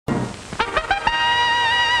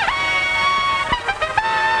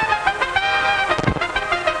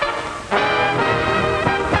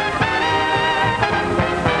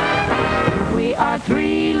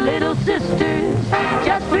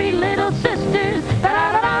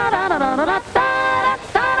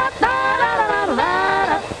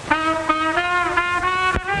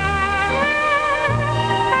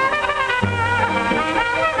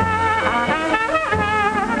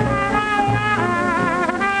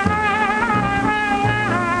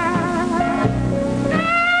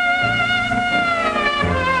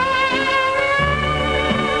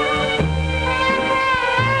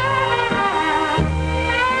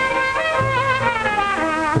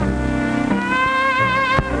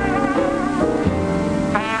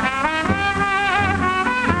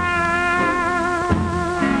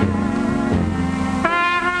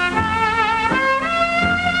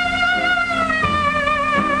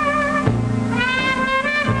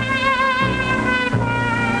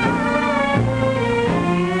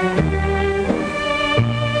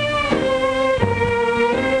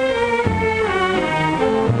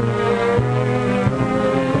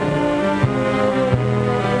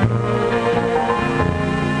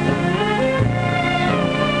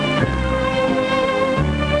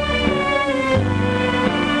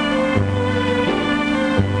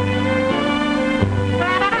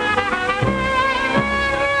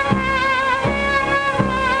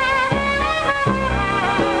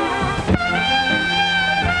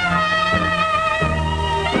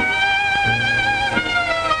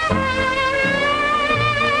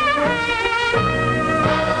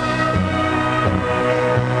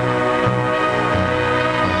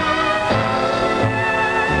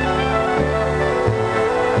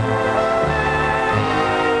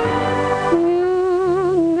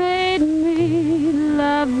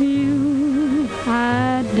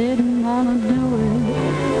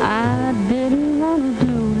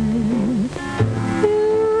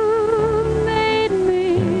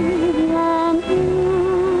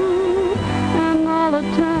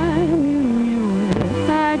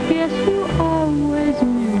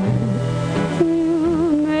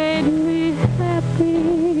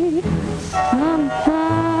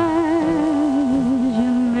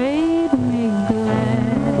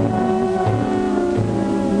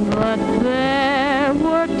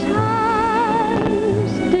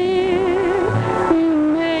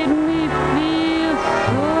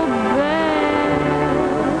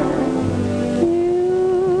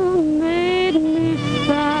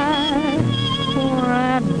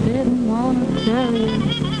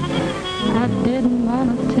I didn't want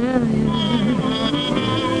to tell you.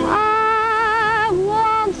 I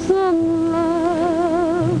want some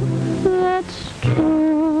love that's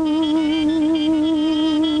true.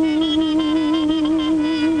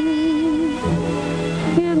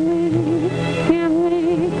 Give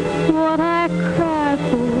me what I cry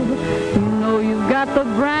for. You know you've got the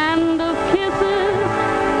brand of kisses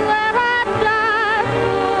that I die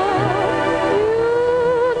for. You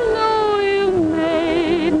know you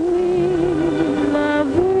made me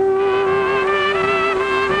love you.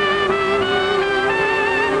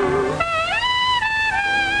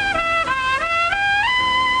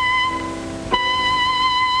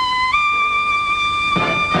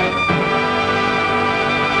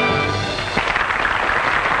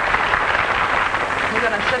 You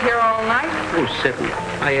gonna sit here all night? Who's sitting?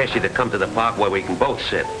 I asked you to come to the park where we can both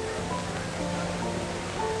sit.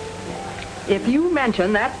 If you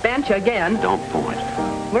mention that bench again, Don't point.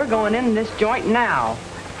 we're going in this joint now.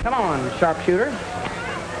 Come on, sharpshooter.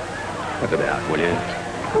 Look it out, will you?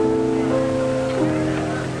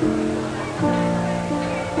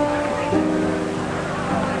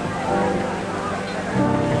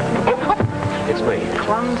 Oh, it's me.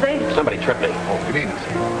 Clumsy. Somebody tripped me. Oh, good evening,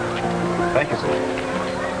 sir. Thank you, sir.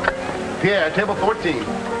 Pierre, table 14.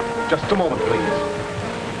 Just a moment, please.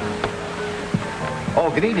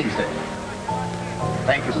 Oh, good evening, sir.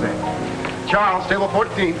 Thank you, sir. Charles, table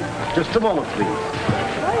 14. Just a moment, please.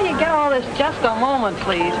 Where do you get all this just a moment,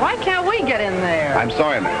 please? Why can't we get in there? I'm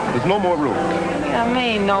sorry, ma'am. There's no more room. What do you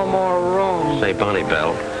mean, no more room? Say, Bonnie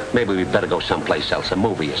Bell, maybe we'd better go someplace else, a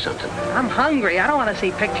movie or something. I'm hungry. I don't want to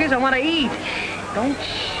see pictures. I want to eat. Don't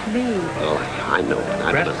sneeze. Oh, I know.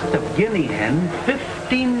 Breast of guinea hen,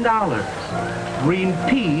 $15. Green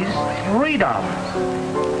peas, $3.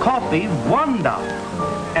 Coffee, $1.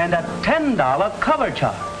 And a $10 cover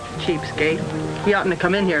charge. Cheapskate. He oughtn't to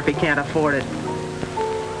come in here if he can't afford it.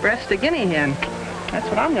 Breast of guinea hen. That's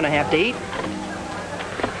what I'm going to have to eat.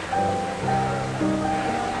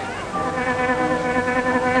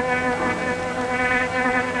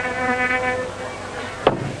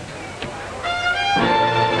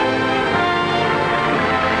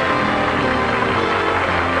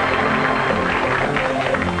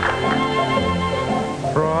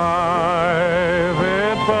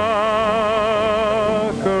 Private Buckaroo,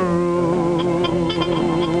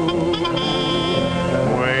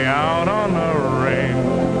 way out on the range,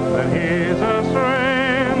 that he's a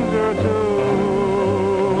stranger to.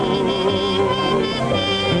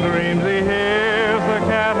 Dreams he hears the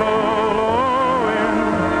cattle lowing,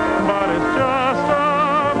 but it's just a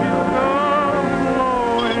bugle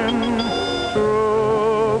blowing.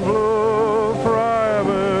 True blue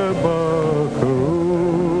private Buckaroo.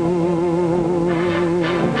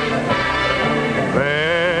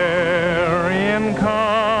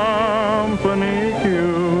 Company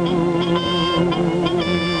queue,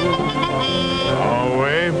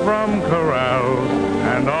 away from corrals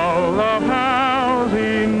and all the pals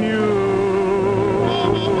he knew.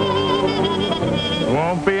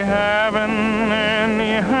 Won't be having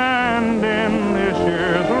any hand in this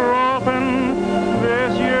year's roping,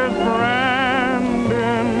 this year's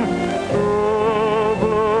branding. True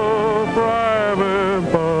blue private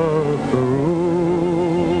Buckaroo.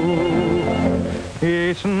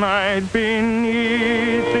 Each night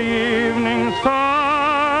beneath the evening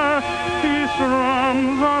star, he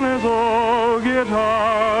strums on his old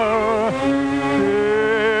guitar.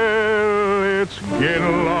 Till it's get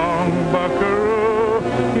along, Buckaroo,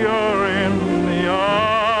 you're in the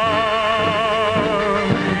army.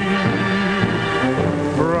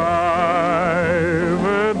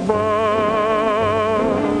 Private Buckaroo.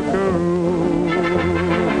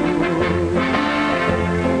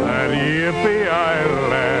 That yippee-I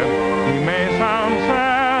lad, he may sound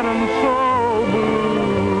sad and so blue,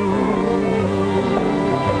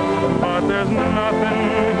 but there's nothing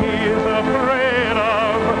he's afraid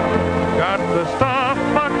of. Got the stuff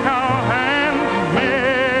a cowhand's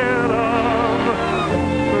made of.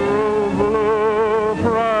 True blue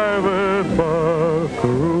private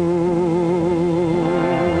Buckaroo.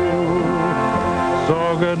 So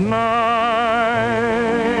good night,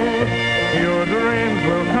 your dreams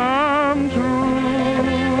will come true.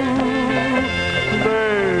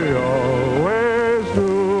 They always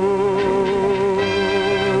do.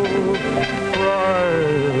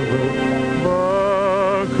 Private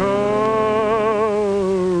Buckaroo.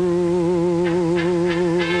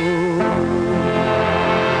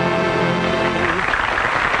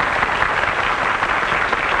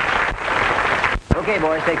 Okay,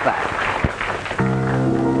 boys, take 5.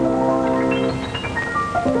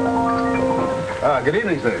 Good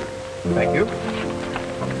evening, sir. Thank you.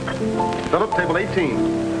 Philip, table 18.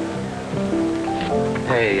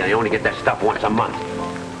 Hey, I only get that stuff once a month.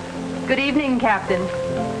 Good evening, Captain.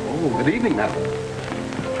 Oh, good evening, madam.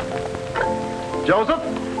 Joseph?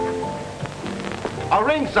 A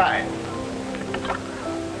ringside.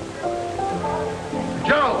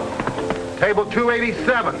 Joe, table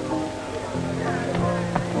 287.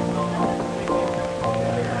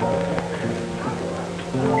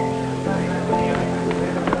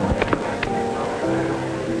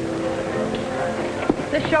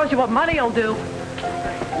 This shows you what money'll do.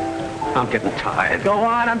 I'm getting tired. Go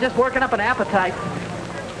on, I'm just working up an appetite.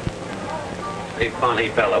 Hey, Bonnie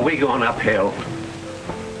Bella, we going uphill.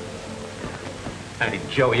 Hey,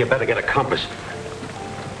 Joe, you better get a compass.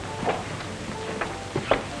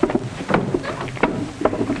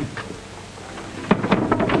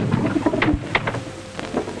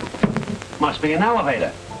 Must be an elevator.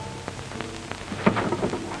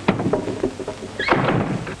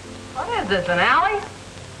 What is this, an alley?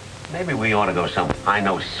 Maybe we ought to go some, I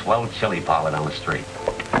know, swell chili parlor down the street.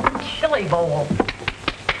 Chili bowl.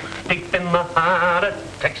 Deep in the heart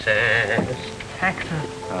of Texas.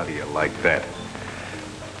 Texas. How do you like that?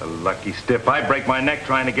 The lucky stiff. I break my neck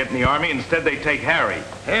trying to get in the Army. Instead, they take Harry.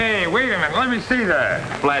 Hey, wait a minute. Let me see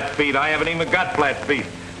that. Flat feet. I haven't even got flat feet.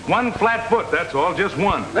 One flat foot, that's all, just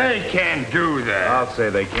one. They can't do that. I'll say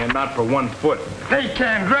they can, not for 1 foot. They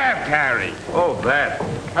can't draft Harry. Oh, that.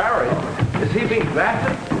 Harry, is he being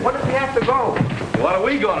drafted? What does he have to go? What are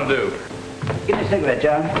we gonna do? Give me a cigarette,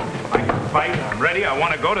 John. I can fight. I'm ready. I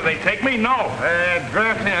want to go. Do they take me? No.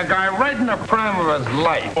 Drafting a guy right in the prime of his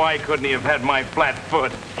life. Why couldn't he have had my flat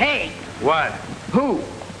foot? Hey, What? Who?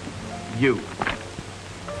 You.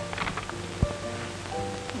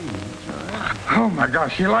 Oh, my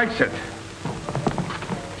gosh, he likes it.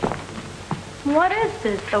 What is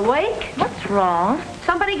this, a wake? What's wrong?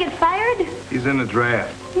 Somebody get fired? He's in the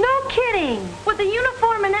draft. No kidding. With the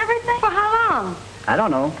uniform and everything? For how long? I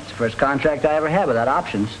don't know. It's the first contract I ever had without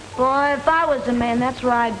options. Boy, if I was a man, that's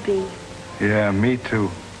where I'd be. Yeah, me too.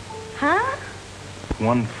 Huh?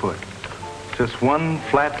 1 foot. Just one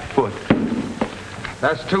flat foot.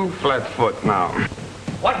 That's 2 flat foot now.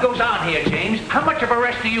 What goes on here, James? How much of a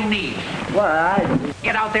rest do you need? Well,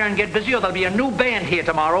 Get out there and get busy, or there'll be a new band here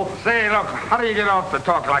tomorrow. Say, look, how do you get off to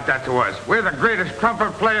talk like that to us? We're the greatest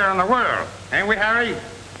trumpet player in the world. Ain't we, Harry?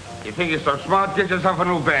 You think you're so smart, get yourself a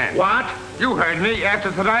new band. What? You heard me.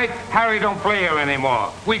 After tonight, Harry don't play here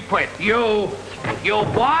anymore. We quit. You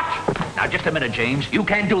what? Now, just a minute, James. You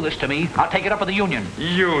can't do this to me. I'll take it up with the union.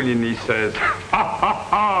 Union, he says. Ha, ha,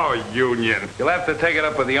 ha, union. You'll have to take it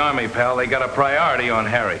up with the Army, pal. They got a priority on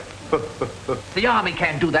Harry. The Army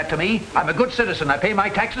can't do that to me. I'm a good citizen. I pay my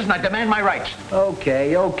taxes and I demand my rights.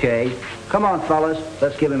 Okay. Come on, fellas.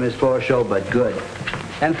 Let's give him his floor show, but good.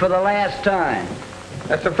 And for the last time.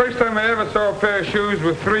 That's the first time I ever saw a pair of shoes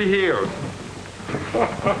with 3 heels.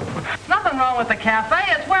 nothing wrong with the cafe.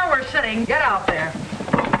 It's where we're sitting. Get out there.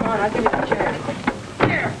 Come on, I'll give you a chair.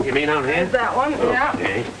 Here. You mean out here? There's that one. Yeah.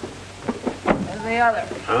 Okay. There's the other.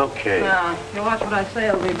 Okay. Now, if you watch what I say,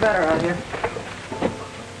 it'll be better out here.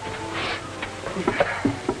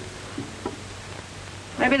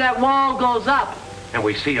 Maybe that wall goes up. And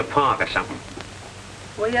we see a park or something.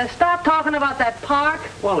 Will you stop talking about that park?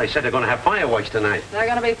 Well, they said they're going to have fireworks tonight. There are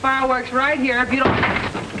going to be fireworks right here if you don't...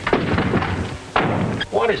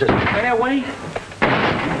 What is this, a fairway?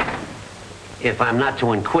 If I'm not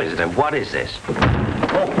too inquisitive, what is this?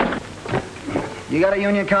 You got a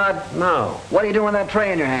union card? No. What are you doing with that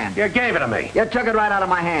tray in your hand? You gave it to me. You took it right out of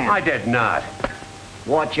my hand. I did not.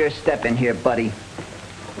 Watch your step in here, buddy.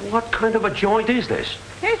 What kind of a joint is this?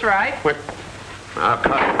 He's right. Wait. I'll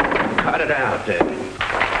cut it out, David.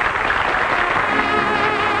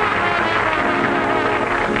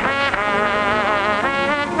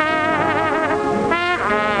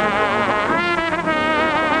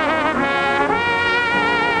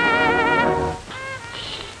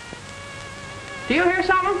 Do you hear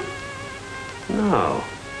something? No.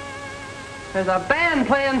 There's a band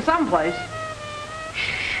playing someplace.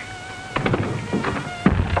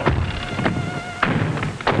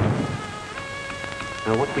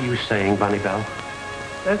 Now, what were you saying, Bonnie Bell?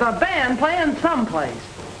 There's a band playing someplace.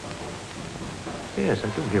 Yes, I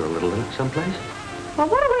do hear a little someplace. Well,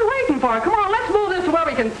 what are we waiting for? Come on, let's move this to where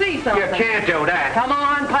we can see something. You can't do that. Come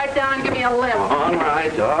on, pipe down and give me a lift.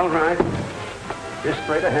 All right. Just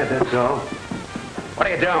straight ahead, that's all. What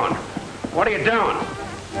are you doing? What are you doing?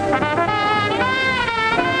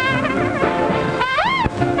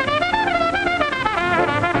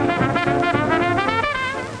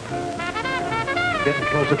 Getting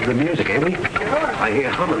closer to the music, ain't we? I hear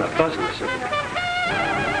humming or buzzing or something.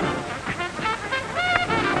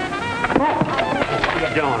 Oh,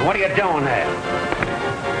 doing? What are you doing there?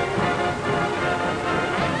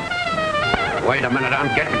 Wait a minute,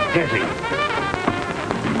 I'm getting dizzy.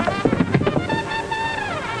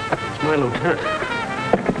 It's my lieutenant.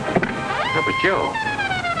 How about you?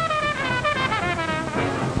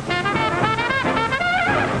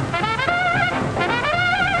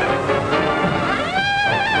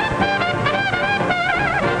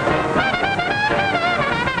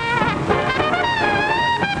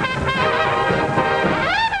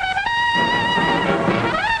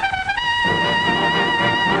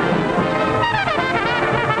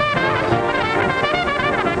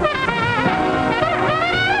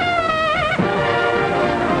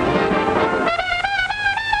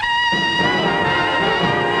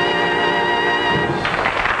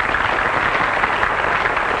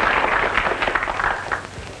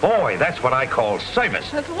 That's what I call service.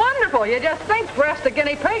 That's wonderful. You just think breast a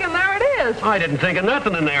guinea pig, and there it is. I didn't think of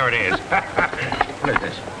nothing, and there it is. What is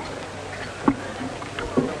this?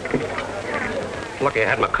 Lucky I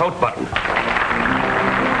had my coat button.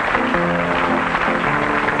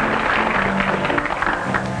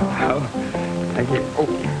 Oh, thank you. Oh.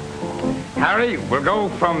 Harry, we'll go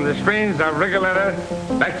from the strains of Rigoletta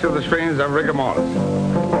back to the strains of Rigor-Mortis.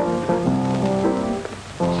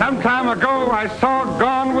 Some time ago, I saw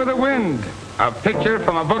Gone with the Wind, a picture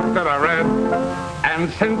from a book that I read.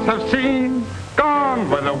 And since I've seen Gone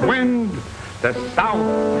with the Wind, the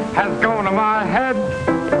South has gone to my head.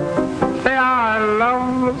 Say, I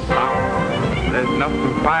love the South. There's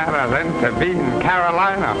nothing finer than to be in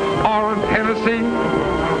Carolina or in Tennessee.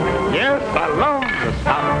 Yes, I love the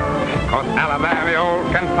South, 'cause Alabama,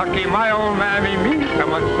 old Kentucky, my old mammy means so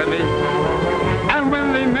much to me. And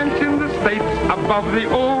when they mention the states above the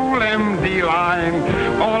old MD line,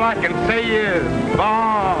 all I can say is,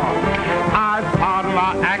 bah, I pardon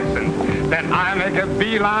my accent, then I make a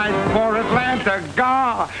beeline for Atlanta,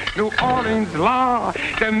 Gah, New Orleans, La,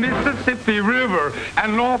 the Mississippi River,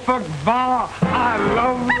 and Norfolk, Va. I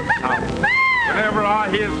love the South. Whenever I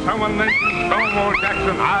hear someone mention Stonewall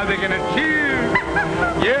Jackson, I begin to cheer.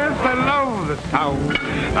 Yes, I love the South.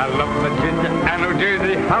 I love Virginia and New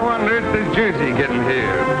Jersey. How on earth is Jersey getting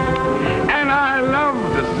here? And I love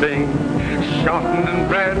to sing, shortened and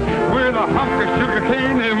bred, with a hunk of sugar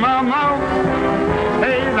cane in my mouth.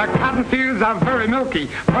 Hey, the cotton fields are very milky.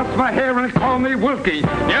 Bust my hair and call me Wilkie.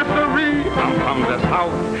 Yes, sirree, I'm from the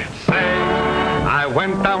South. Say, I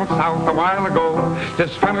went down south a while ago,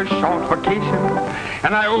 just for a short vacation,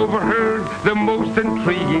 and I overheard the most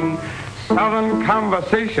intriguing Southern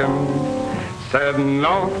conversation. Said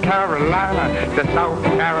North Carolina to South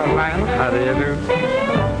Carolina, how do you do?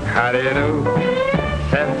 How do you do?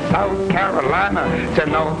 Said South Carolina to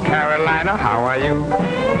North Carolina, how are you?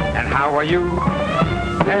 And how are you?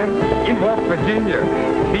 And in West Virginia,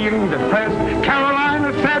 feeling depressed,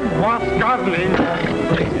 Carolina said, what's gardening?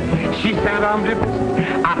 She said, I'm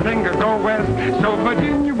depressed, I think I'll go west. So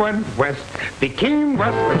Virginia went west, became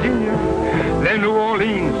West Virginia. Then New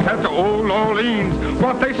Orleans said to old Orleans,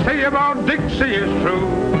 what they say about Dixie is true.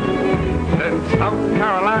 Then South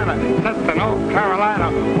Carolina said to North Carolina,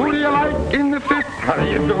 who do you like in the fifth? How do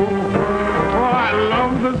you do? Oh, I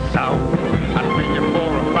love the South. I'd bring you 4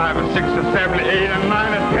 or 5 or 6 or 7 or 8 or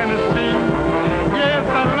 9 or Tennessee. Yes,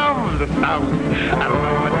 I love the South. I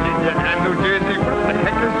love Virginia and New Jersey. What the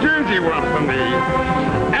heck does Jersey want from me?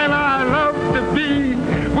 And I love to be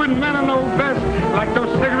with men who know best, like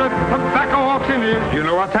those cigarette tobacco auctioneers. You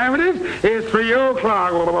know what time it is? It's 3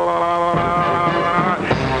 o'clock.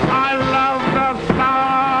 I love the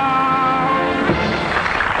South.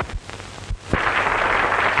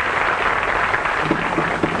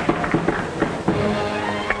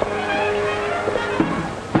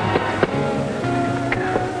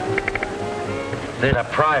 There's a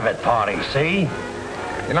private party, see?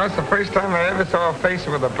 You know, it's the first time I ever saw a face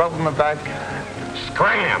with a belt in the back.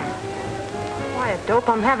 Scram! Quiet, Dope,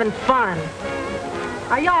 I'm having fun.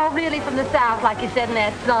 Are y'all really from the South, like you said in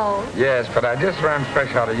that song? Yes, but I just ran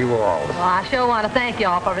fresh out of you all. Well, I sure want to thank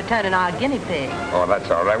y'all for returning our guinea pig. Oh,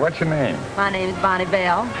 that's all right. What's your name? My name is Bonnie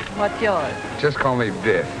Bell. What's yours? Just call me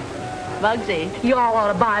Biff. Bugsy, y'all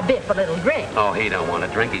ought to buy Biff a little drink. Oh, he don't want to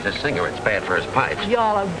drink. He's a singer. It's bad for his pipes.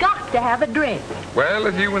 Y'all have got to have a drink. Well,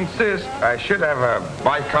 if you insist, I should have a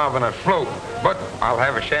bicarbonate float, but I'll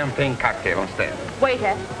have a champagne cocktail instead.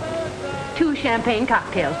 Waiter, 2 champagne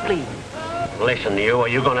cocktails, please. Listen, you, are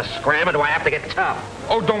you going to scram or do I have to get tough?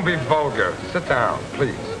 Oh, don't be vulgar. Sit down,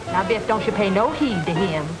 please. Now, Biff, don't you pay no heed to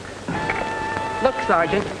him. Look,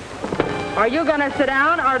 Sergeant, are you going to sit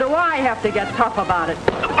down, or do I have to get tough about it?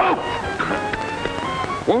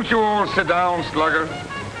 Won't you all sit down, slugger?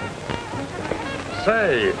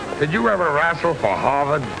 Say, did you ever wrestle for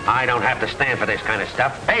Harvard? I don't have to stand for this kind of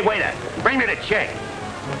stuff. Hey, waiter, bring me the check.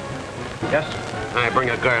 Yes? I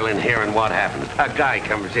bring a girl in here, and what happens? A guy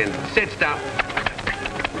comes in, sits down.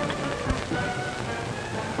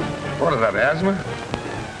 What is that, asthma?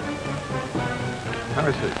 Let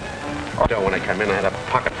me see. Oh, when I come in, I had a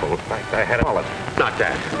pocket full. In fact, I had a wallet. Not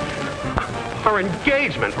that. Her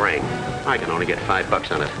engagement ring. I can only get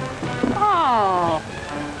 $5 on it. Oh,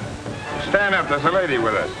 Stand up, there's a lady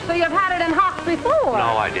with us. so you've had it in Hawks before?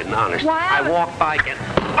 No, I didn't, honest. Why, I walked by and...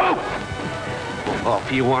 Oh,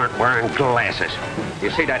 if you weren't wearing glasses. You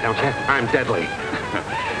see that, don't you? I'm deadly.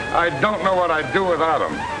 I don't know what I'd do without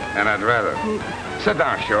them, and I'd rather. Sit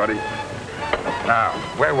down, Shorty. Now,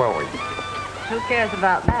 where were we? Who cares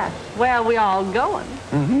about that? Where are we all going?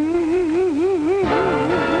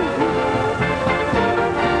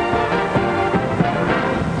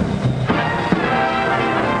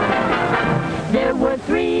 There were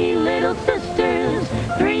three little sisters,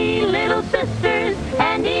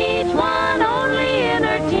 and each one only in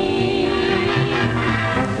her teens.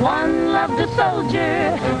 One loved a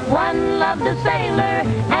soldier, one loved a sailor,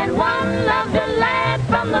 and one loved a lad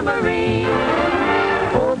from the Marines.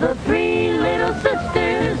 Oh, the three little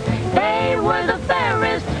sisters, they were the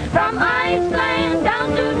fairest, from Iceland down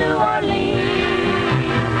to New Orleans.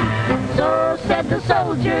 So said the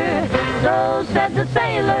soldier, so said the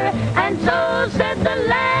sailor, and so said the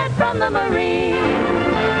lad from the Marines.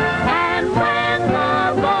 And when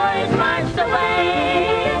the boys marched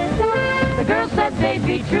away, the girls said they'd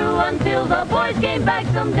be true until the boys came back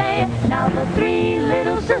someday. Now the three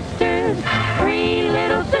little sisters,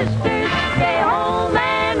 stay home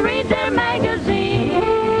and read their magazine.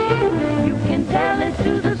 You can tell it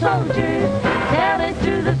to the soldiers, tell it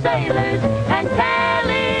to the sailors, and tell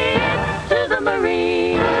it to the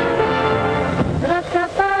Marines.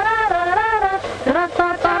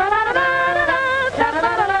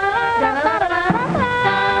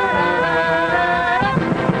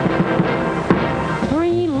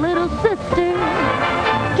 Three little sisters,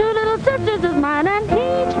 two little sisters of mine, and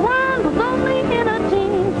each one was only in a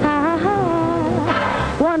teen.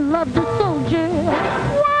 One loved a soldier,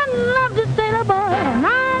 one loved a sailor boy, and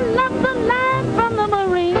I loved the lad from the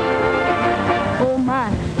Marines. Oh, my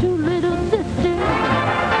two little sisters,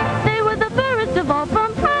 they were the fairest of all,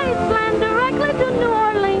 from Iceland directly to New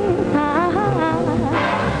Orleans.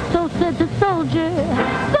 So said the soldier,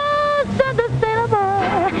 so said the sailor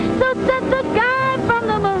boy, so said the guy from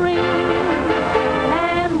the Marines.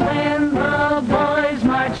 And when the boys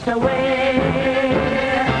marched away,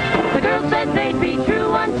 the girls said they'd be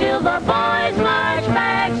true until the boys marched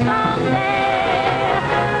back someday.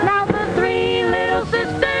 Now the three little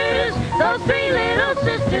sisters, those three little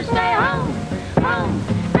sisters, stay home, home,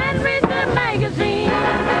 and read their magazine.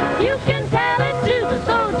 You can tell it to the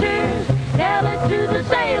soldiers, tell it to the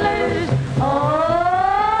sailors, oh,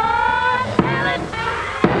 tell it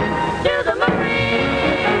to the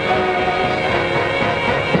Marines.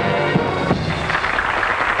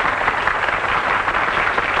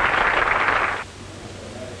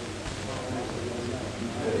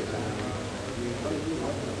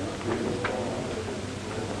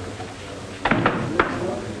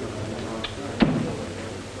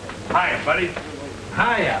 Hiya, buddy.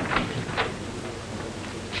 Hiya.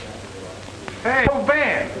 Hey, old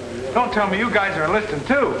band. Don't tell me you guys are enlisting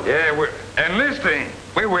too. Yeah, we're enlisting.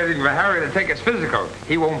 We're waiting for Harry to take his physical.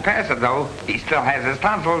 He won't pass it, though. He still has his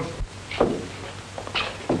tonsils.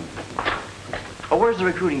 Oh, where's the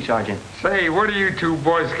recruiting sergeant? Say, what are you two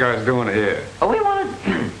Boy Scouts doing here? Oh, we want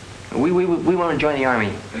to... we want to join the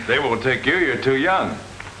Army. They won't take you. You're too young.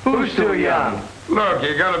 Who's too young? Look,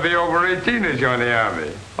 you gotta be over 18 to join the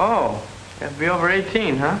Army. Oh, you have to be over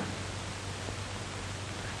 18, huh?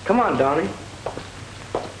 Come on, Donnie.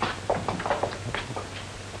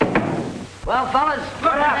 Well, fellas,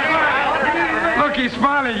 what happened? Look, he's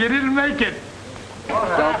smiling. You didn't make it.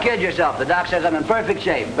 Don't kid yourself. The doc says I'm in perfect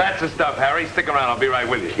shape. That's the stuff, Harry. Stick around. I'll be right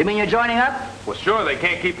with you. You mean you're joining up? Well, sure. They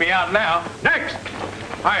can't keep me out now. Next.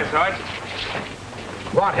 Hiya, Sarge.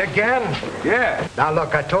 What, again? Yeah. Now,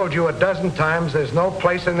 look, I told you a dozen times there's no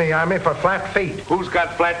place in the Army for flat feet. Who's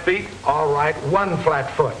got flat feet? All right, one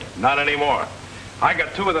flat foot. Not anymore. I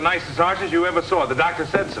got two of the nicest arches you ever saw. The doctor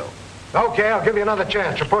said so. Okay, I'll give you another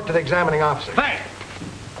chance. Report to the examining officer. Thanks.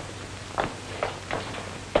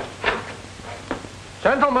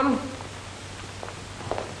 Gentlemen.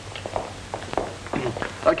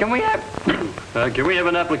 Can we have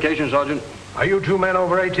an application, Sergeant? Are you two men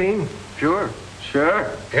over 18? Sure. Sure.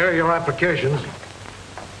 Here are your applications.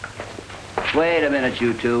 Wait a minute,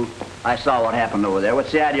 you two. I saw what happened over there.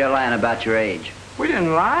 What's the idea of lying about your age? We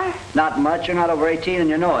didn't lie. Not much. You're not over 18 and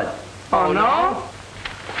you know it. Oh, no?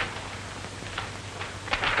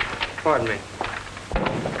 Pardon me.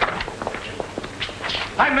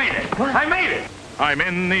 I made it. I made it. I'm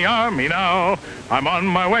in the army now. I'm on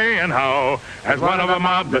my way and how. As one of a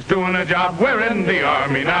mob that's doing a job, we're in the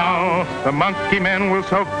army now. The monkey men will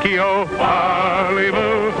soak-y-o,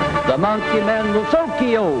 parley-boo. The monkey men will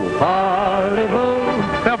soak-y-o,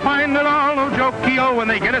 parley-boo. They'll find it all no joke-y-o when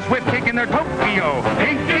they get a swift kick in their Tokyo.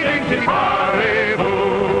 Dinky-dinky,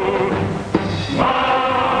 parley-boo.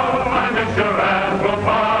 Mom, I miss your apple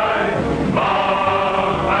pie.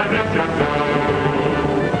 Mom, I miss your too.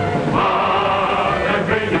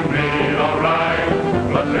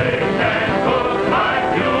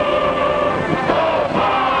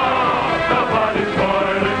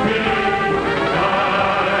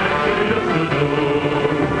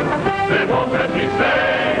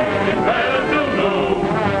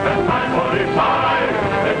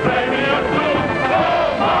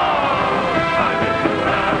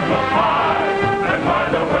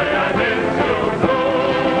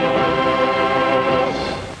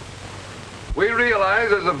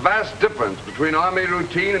 There's a vast difference between Army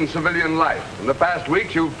routine and civilian life. In the past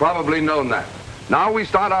weeks, you've probably known that. Now we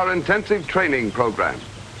start our intensive training program.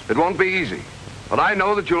 It won't be easy, but I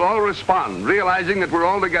know that you'll all respond, realizing that we're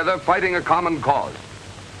all together fighting a common cause.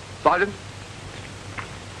 Sergeant?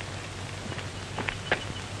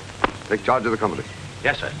 Take charge of the company.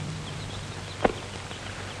 Yes, sir.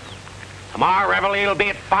 Tomorrow, reveille will be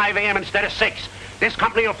at 5 a.m. instead of 6. This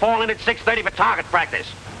company will fall in at 6:30 for target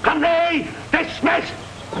practice. Company dismissed!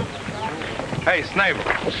 Hey, Snavel.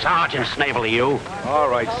 Sergeant Snavel, you. All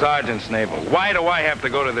right, Sergeant Snavel. Why do I have to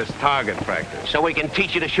go to this target practice? So we can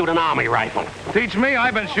teach you to shoot an army rifle. Teach me?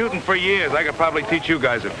 I've been shooting for years. I could probably teach you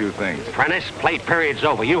guys a few things. Prentice, play period's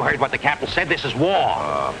over. You heard what the captain said. This is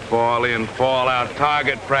war. Fall in, fall out,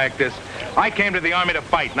 target practice. I came to the Army to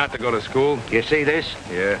fight, not to go to school. You see this?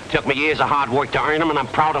 Yeah. Took me years of hard work to earn them, and I'm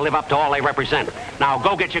proud to live up to all they represent. Now,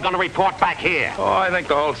 go get your gun and report back here. Oh, I think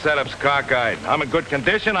the whole setup's cockeyed. I'm in good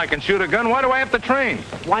condition. I can shoot a gun. Why do I have to train?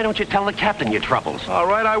 Why don't you tell the captain your troubles? All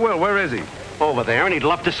right, I will. Where is he? Over there, and he'd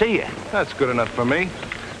love to see you. That's good enough for me.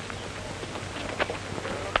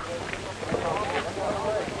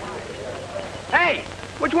 Hey,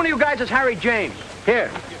 which one of you guys is Harry James? Here.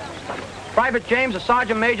 Private James, a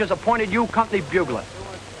sergeant major's appointed you company bugler.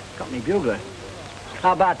 Company bugler?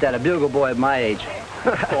 How about that, a bugle boy of my age?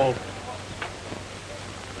 Oh.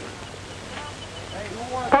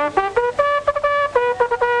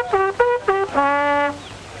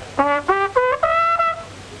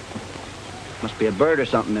 Must be a bird or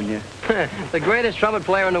something in here. The greatest trumpet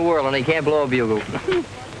player in the world, and he can't blow a bugle.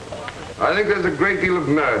 I think there's a great deal of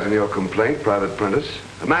merit in your complaint, Private Prentice.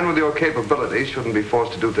 A man with your capabilities shouldn't be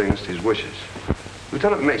forced to do things to his wishes.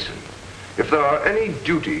 Lieutenant Mason, if there are any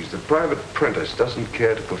duties that Private Prentice doesn't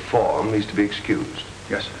care to perform, he's to be excused.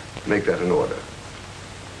 Yes, sir. Make that an order.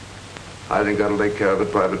 I think that'll take care of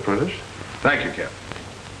it, Private Prentice. Thank you, Captain.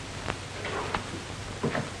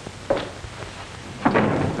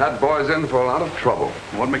 That boy's in for a lot of trouble.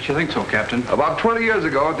 What makes you think so, Captain? About 20 years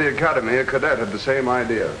ago at the academy, a cadet had the same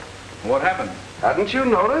idea. What happened? Hadn't you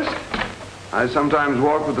noticed? I sometimes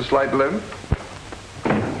walk with a slight limp.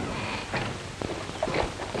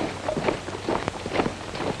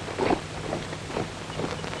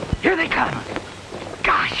 Here they come.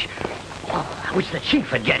 Gosh. Oh, I wish the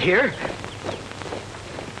chief would get here.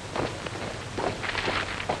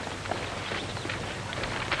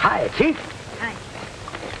 Hi, Chief. Hi.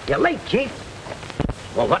 You're late, Chief.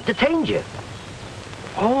 Well, what detained you?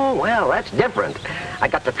 Oh, well, that's different. I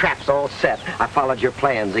got the traps all set. I followed your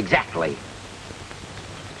plans exactly.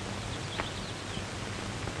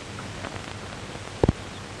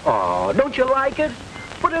 Oh, don't you like it?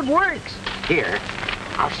 But it works. Here,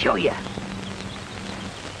 I'll show you.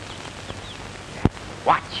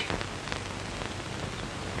 Watch.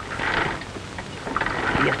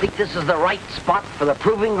 Do you think this is the right spot for the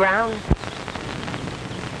proving ground?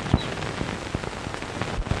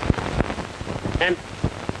 And...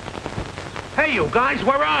 Hey, you guys,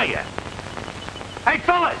 where are you? Hey,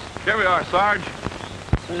 fellas! Here we are, Sarge.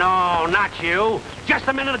 No, not you. Just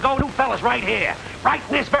a minute ago, two fellas right here. Right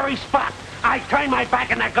in this very spot. I turned my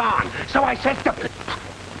back and they're gone. So I said to...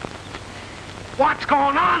 What's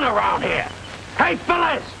going on around here? Hey,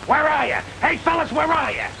 fellas, where are you? Hey, fellas, where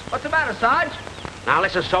are you? What's the matter, Sarge? Now,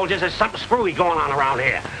 listen, soldiers, there's something screwy going on around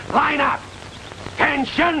here. Line up.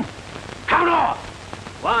 Tension. Count off.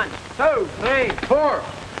 1, 2, 3, 4.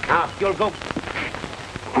 Now, if you'll go...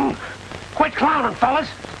 Quit clowning, fellas.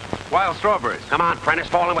 Wild strawberries. Come on, Prentice,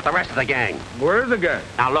 fall in with the rest of the gang. Where's the gang?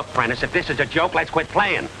 Now look, Prentice, if this is a joke, let's quit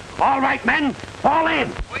playing. All right, men, fall in.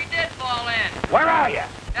 We did fall in. Where are you?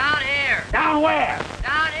 Down here. Down where?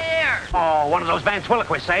 Down here. Oh, one of those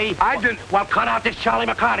ventriloquists, eh? I didn't. Well, cut out this Charlie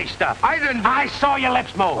McCarty stuff. I didn't. I saw your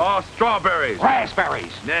lips move. Oh, strawberries.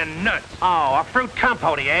 Raspberries. Then nuts. Oh, a fruit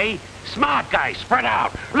compote, eh? Smart guy, spread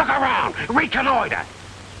out. Look around. Reconnoiter.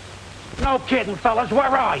 No kidding, fellas. Where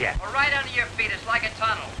are you? We're right under your feet. It's like a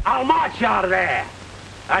tunnel. I'll march you out of there.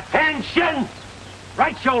 Attention.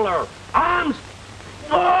 Right shoulder. Arms.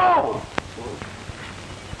 Oh!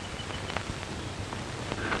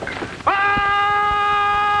 Oh!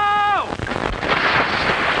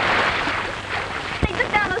 They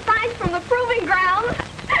took down the signs from the proving grounds.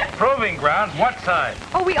 Proving grounds? What sign?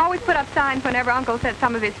 Oh, we always put up signs whenever Uncle sets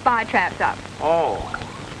some of his spy traps up. Oh,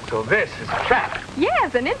 so this is a trap.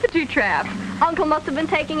 Yes, an institute trap. Uncle must have been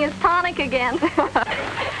taking his tonic again. Oh,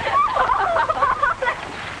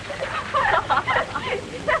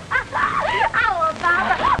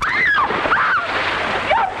 Papa.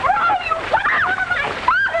 You bro, you oh my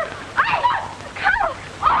God!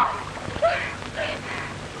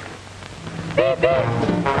 Beep, beep.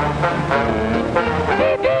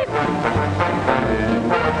 Beep, beep.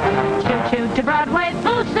 Choo-choo to Broadway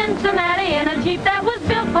through Cincinnati in a Jeep that was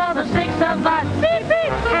built for the six of us. Beep,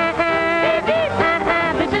 beep. Beep, beep.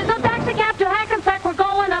 This is a taxi cab to Hackensack. We're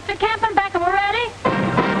going up to camp and back and we're ready.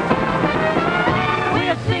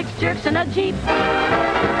 We're six jerks in a Jeep.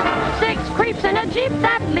 Six creeps in a Jeep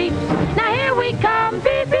that leaps. Now here we come.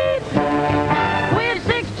 Beep, beep. We're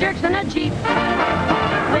six jerks in a Jeep.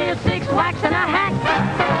 We're six whacks in a hack.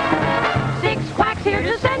 Six quacks here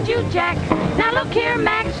to send you Jack. Now look here,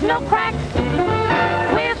 Max, no crack.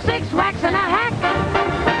 We're six whacks in a hack.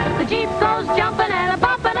 The Jeep goes jumping and a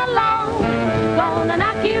bumping along. Gonna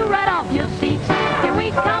knock you right off your seats. Here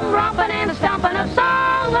we come romping and a stomping a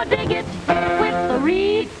song. Oh, dig it with the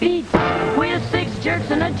reed beat. We're six jerks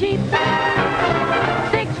in a Jeep.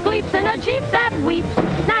 Six gleeps in a Jeep that weeps.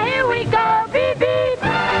 Now here we go, beep, beep.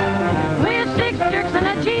 We're six jerks in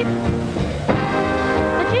a Jeep.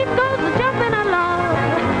 The Jeep goes jumping along.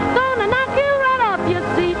 Gonna knock you right off your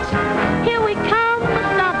seat. Here we come,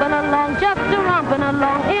 stomping along, just romping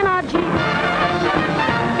along in our Jeep.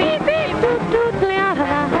 Beep, beep, doot, doot,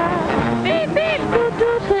 la-da-da. Beep, beep, doot,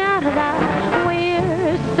 doot, la-da-da.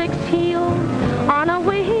 We're six heels on a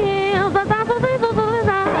wheel.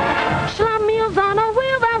 Da-da-da-da-da-da. Slum meals on a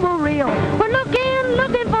wheel that will reel. We're looking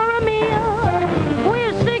for a meal.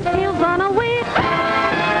 We're six heels on a wheel.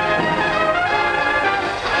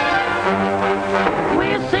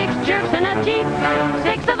 We're six jerks in a Jeep.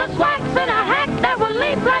 Six of us whacks in a hack that will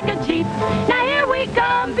leap like a Jeep. Now here we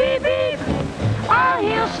come, beep, beep. All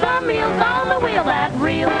heel slum meals on the wheel that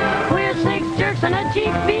reel. We're six jerks in a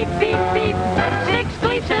Jeep, beep, beep, beep. Six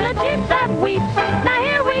gleeps in a Jeep that weeps. Now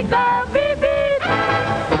here we go, beep, beep.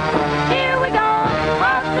 Here we go,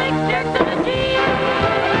 all six jerks in a Jeep.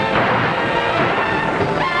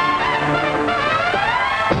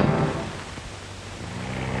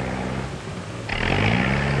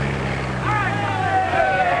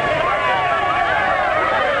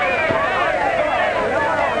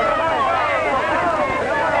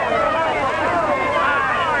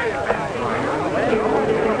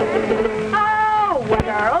 Oh,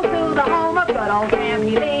 girls to the home of good old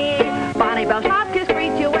Sammy Lee. Bonnie Bell Hopkins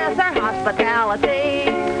greet you with her hospitality.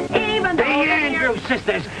 Even though The Andrews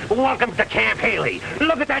sisters, welcome to Camp Haley.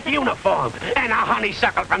 Look at that uniform and a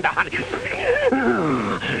honeysuckle from the honey.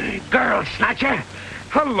 Girl snatcher.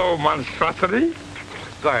 Hello, monstrosity.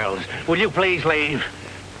 Girls, will you please leave?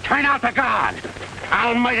 Turn out the guard.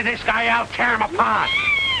 I'll murder this guy out, tear him apart.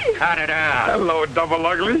 Cut it out. Hello, double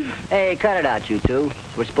ugly. Hey, cut it out, you two.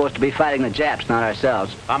 We're supposed to be fighting the Japs, not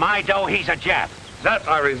ourselves. For my dough, he's a Jap. That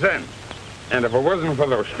I resent. And if it wasn't for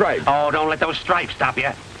those stripes... Oh, don't let those stripes stop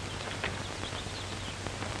you.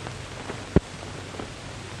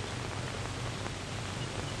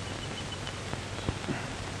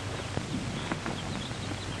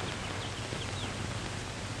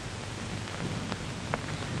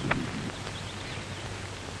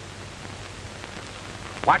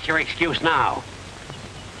 What's your excuse now?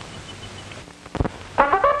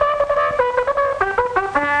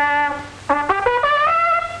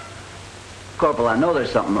 Corporal, I know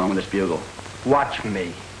there's something wrong with this bugle. Watch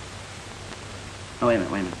me. Oh, wait a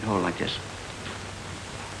minute. Hold it like this.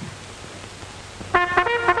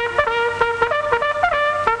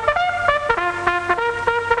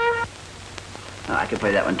 Oh, I could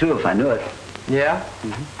play that one, too, if I knew it. Yeah?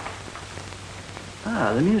 Mm-hmm.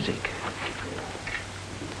 Ah, the music.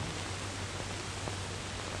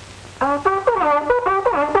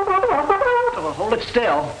 Hold it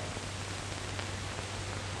still.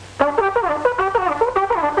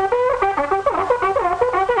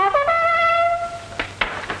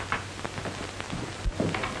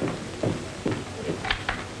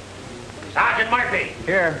 Sergeant Murphy.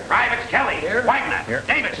 Here. Privates Kelly. Here. Wagner. Here.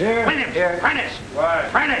 Davis. Here. Williams. Here. Prentice. What?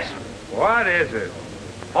 Prentice. What is it?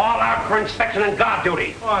 All out for inspection and guard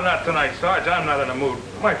duty. Oh, not tonight, Sarge. I'm not in the mood.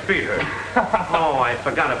 My feet hurt. Oh, I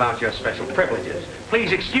forgot about your special privileges.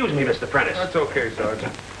 Please excuse me, Mr. Prentice. That's okay,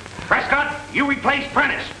 Sergeant. Prescott, you replace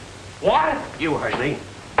Prentice. What? You heard me.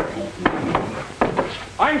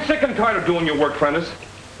 I'm sick and tired of doing your work, Prentice.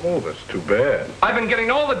 Oh, that's too bad. I've been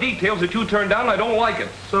getting all the details that you turned down, and I don't like it.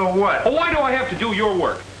 So what? Well, why do I have to do your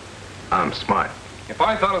work? I'm smart. If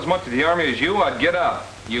I thought as much of the Army as you, I'd get out.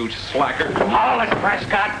 You slacker. Hold it,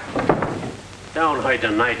 Prescott. Don't hurt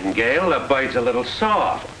the nightingale. The bird's a little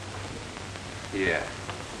sore. Yeah.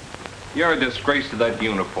 You're a disgrace to that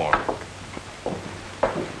uniform.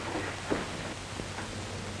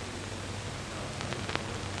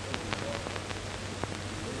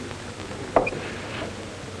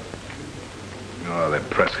 Oh, that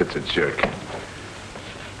Prescott's a jerk.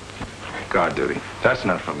 Guard duty. That's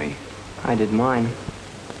not for me. I did mine.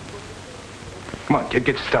 Come on, kid,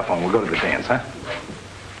 get your stuff on. We'll go to the dance, huh?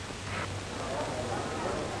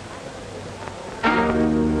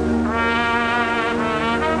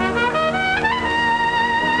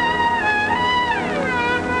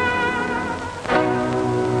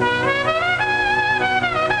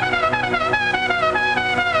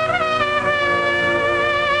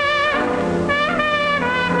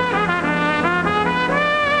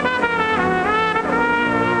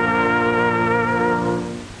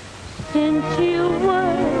 Since you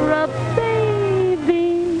were a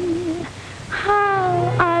baby,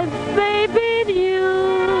 how I've babied you.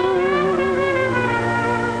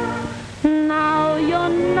 Now you're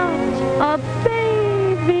not a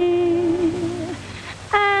baby,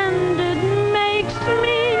 and it makes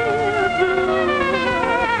me blue.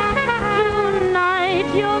 Tonight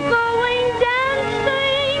you're going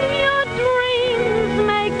dancing, your dreams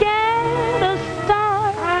may get a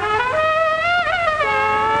start.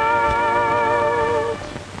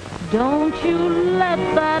 Don't you let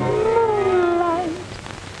that moonlight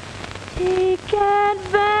take advantage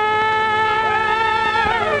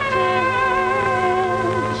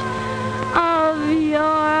of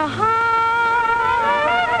your heart.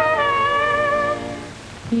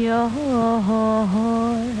 You're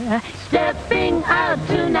stepping out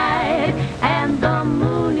tonight and the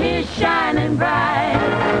moon is shining bright.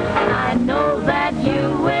 I know that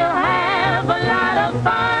you will have a lot of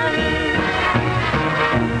fun.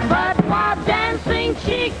 Dancing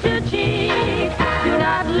cheek to cheek, do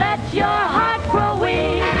not let your heart grow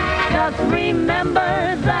weak. Just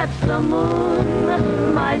remember that's the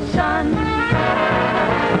moon, my son.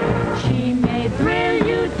 She may thrill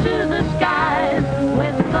you to the skies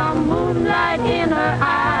with the moonlight in her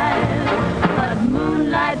eyes, but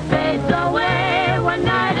moonlight fades away when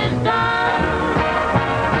night is done.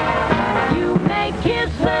 You may kiss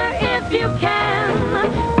her if you can,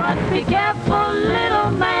 but be careful, little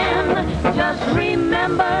man. Just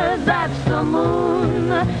remember that's the moon,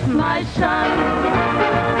 my son.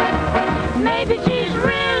 Maybe she's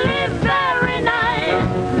really very nice.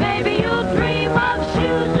 Maybe you'll dream of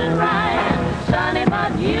shoes and rides, Sonny,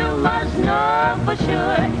 but you must know for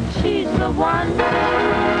sure she's the one.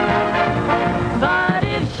 But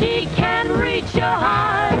if she can reach your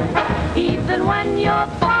heart, even when you're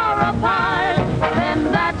far apart,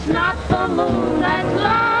 then that's not the moon, that's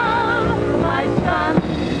love, my son.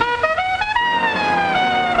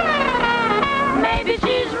 Maybe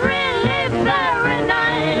she's really very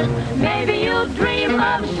nice. Maybe you'll dream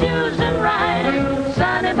of shoes and rides,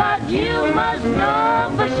 Sonny, but you must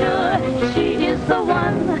know for sure she is the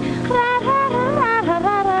one. But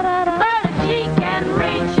if she can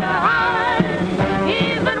reach your heart,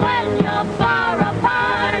 even when you're far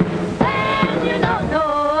apart, then you don't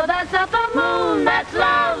know that's not the moon, that's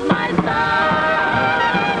love, my son.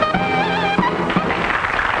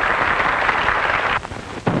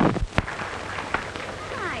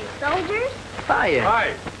 Hi, soldiers. Hiya.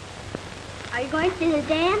 Hi. Are you going to the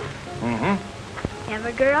dance? Mm-hmm. Have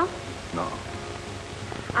a girl? No.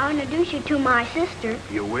 I'll introduce you to my sister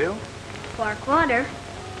You will? for a quarter.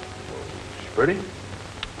 She's pretty?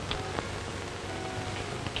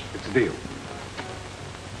 It's a deal.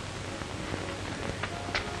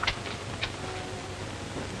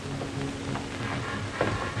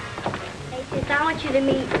 Hey, sis, I want you to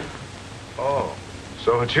meet. Oh,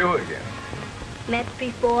 so it's you again. Met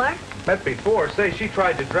before? Met before. Say, she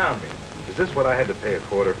tried to drown me. Is this what I had to pay a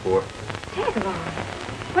quarter for? Tag along.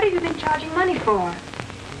 What have you been charging money for?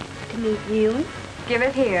 To meet you. Give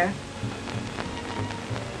it here.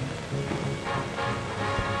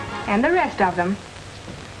 And the rest of them.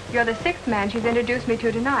 You're the sixth man she's introduced me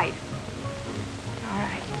to tonight. All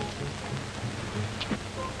right.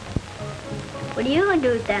 What are you going to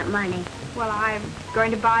do with that money? Well, I'm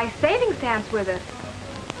going to buy saving stamps with it.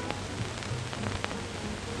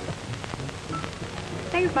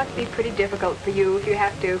 Things must be pretty difficult for you if you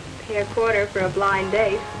have to pay a quarter for a blind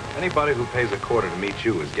date. Anybody who pays a quarter to meet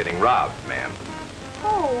you is getting robbed, ma'am.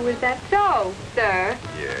 Oh, is that so, sir?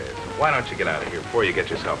 Yes. Why don't you get out of here before you get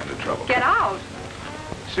yourself into trouble? Get out.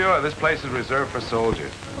 Sure, this place is reserved for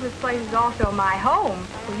soldiers. Well, this place is also my home.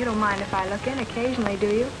 Well, you don't mind if I look in occasionally, do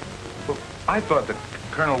you? Well, I thought that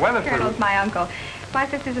Colonel Weatherford... Colonel's my uncle. My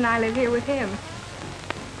sisters and I live here with him.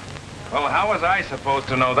 Well, how was I supposed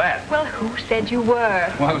to know that? Well, who said you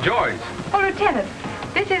were? Well, George. Oh, Lieutenant,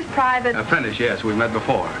 this is Private... Prentice, yes, we've met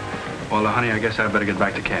before. Well, honey, I guess I'd better get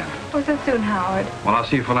back to camp. Oh, so soon, Howard. Well, I'll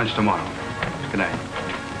see you for lunch tomorrow. Good night.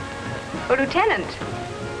 Oh, Lieutenant,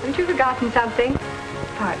 haven't you forgotten something?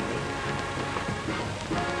 Pardon me.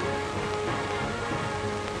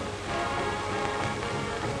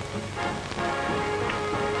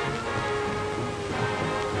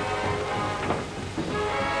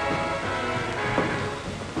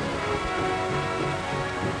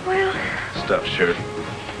 Well... Stuffed shirt.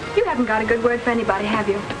 You haven't got a good word for anybody, have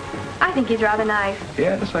you? I think he's rather nice.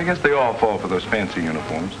 Yes, I guess they all fall for those fancy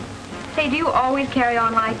uniforms. Say, do you always carry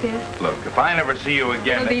on like this? Look, if I never see you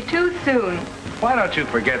again... It'll be too soon. Why don't you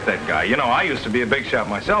forget that guy? You know, I used to be a big shot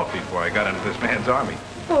myself before I got into this man's army.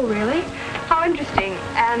 Oh, really? How interesting.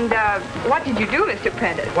 And, what did you do, Mr.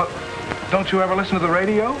 Prentice? What? Don't you ever listen to the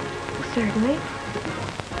radio? Oh, certainly.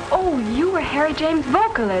 Oh, you were Harry James'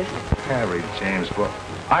 vocalist. Harry James, well,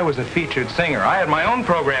 I was a featured singer. I had my own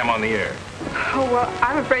program on the air. Oh, well,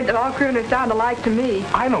 I'm afraid that all crooners sound alike to me.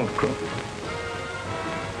 I don't croon.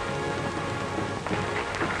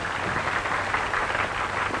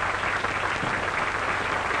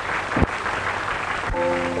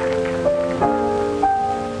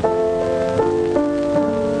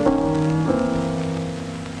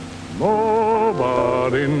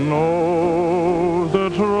 Nobody knows the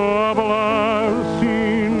trouble I've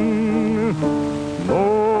seen.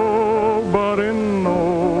 Nobody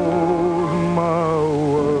knows my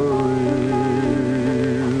worries.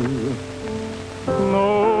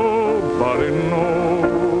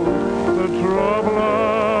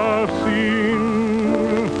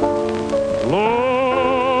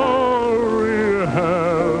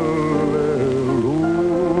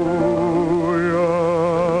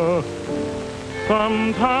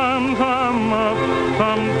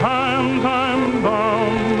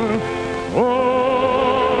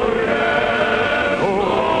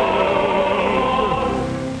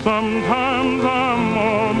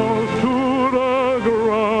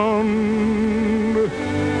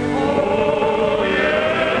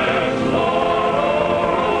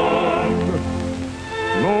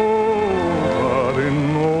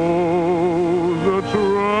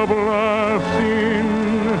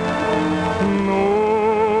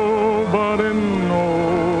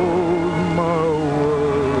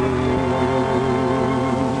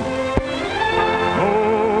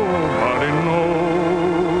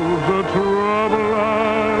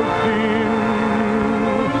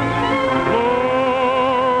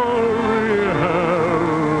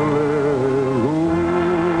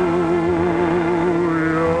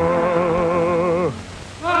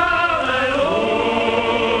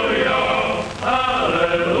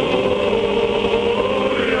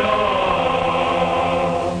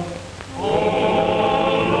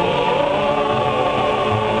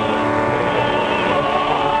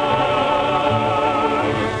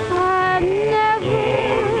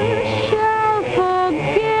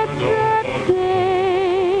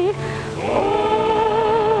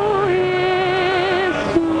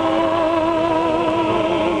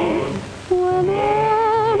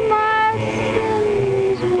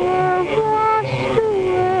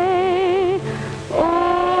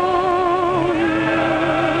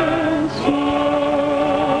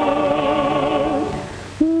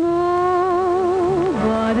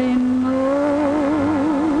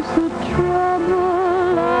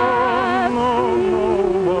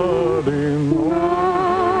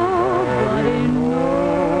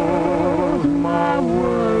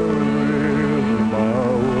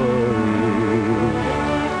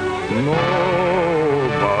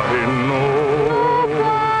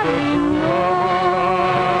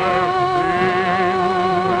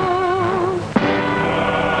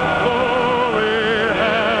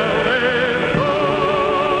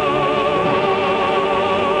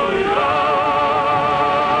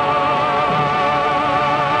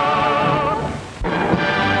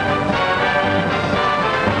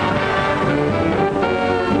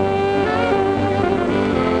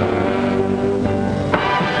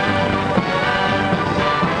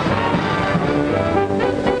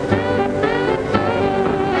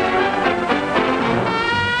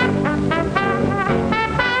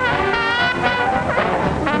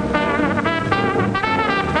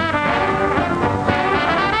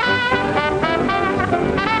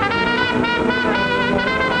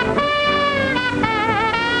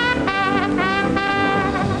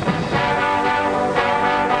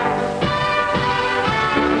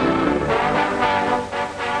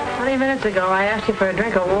 minutes ago, I asked you for a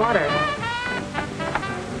drink of water.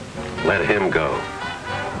 Let him go.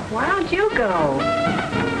 Why don't you go?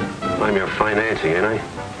 I'm your financier, ain't I?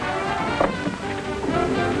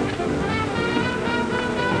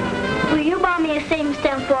 Will you buy me a same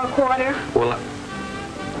stem for a quarter? Well,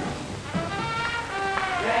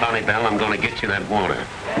 Bonnie Bell, I'm going to get you that water.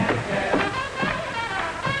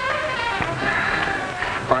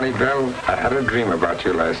 Bonnie Bell, I had a dream about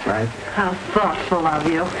you last night. How thoughtful of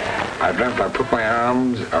you. I dreamt I put my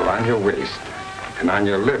arms around your waist, and on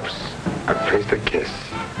your lips, I placed a kiss.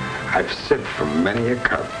 I've sipped from many a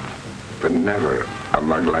cup, but never a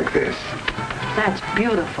mug like this. That's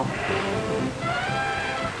beautiful.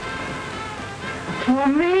 For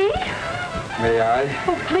me? May I?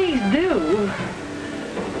 Oh, please do.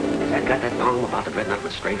 Has got that bone about the red nut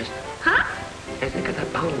with straightest? Huh? Has got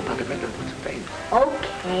that bone about the red nut with straightest?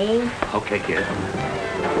 Okay. Okay, kid.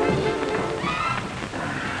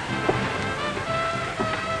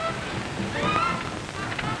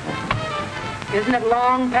 Isn't it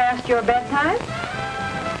long past your bedtime?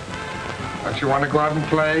 Don't you want to go out and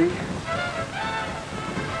play?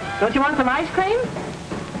 Don't you want some ice cream?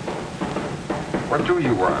 What do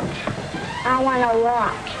you want? I want to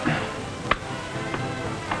walk.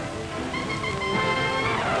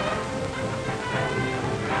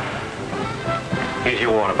 Here's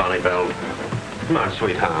your water, Bonnie Bell. Come on,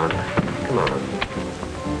 sweetheart. Come on.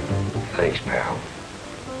 Thanks, pal.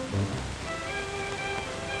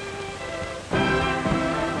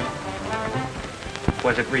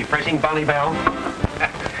 Was it refreshing, Bonnie Bell?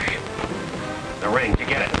 The ring, did you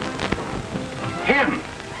get it? Him!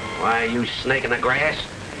 Why, you snake in the grass.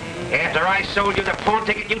 After I sold you the pawn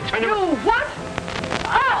ticket, you turned... You what?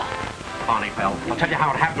 Oh! Bonnie Bell, I'll tell you how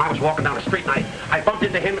it happened. I was walking down the street and I bumped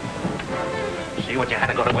into him. See what you had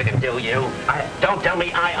to go to with him, do you? Don't tell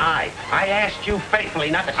me I asked you faithfully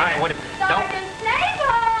not to say I would have... Sergeant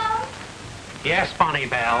Snable! Yes, Bonnie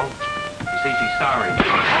Bell. You see, she's sorry.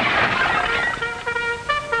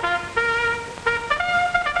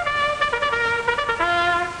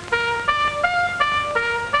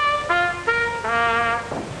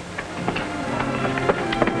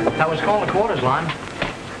 That was called a quarters line.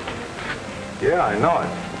 Yeah, I know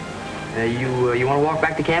it. You want to walk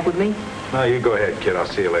back to camp with me? No, you go ahead, kid. I'll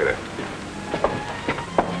see you later.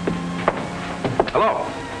 Hello.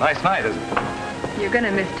 Nice night, isn't it? You're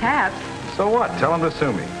gonna miss taps. So what? Tell him to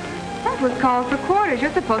sue me. That was called for quarters.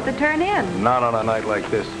 You're supposed to turn in. Not on a night like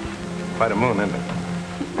this. Quite a moon, isn't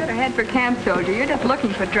it? Better head for camp, soldier. You're just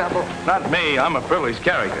looking for trouble. Not me. I'm a privileged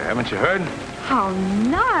character. Haven't you heard? How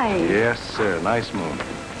nice. Yes, sir. Nice moon.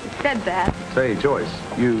 You said that. Say, Joyce,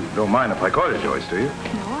 you don't mind if I call you Joyce, do you?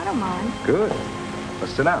 No, I don't mind. Good.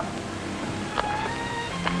 Let's sit down.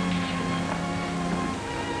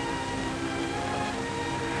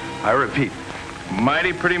 I repeat,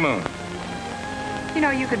 mighty pretty moon. You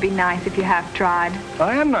know, you could be nice if you half tried.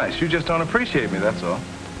 I am nice. You just don't appreciate me, that's all.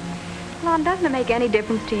 Lon, doesn't it make any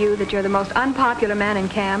difference to you that you're the most unpopular man in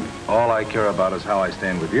camp? All I care about is how I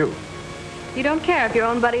stand with you. You don't care if your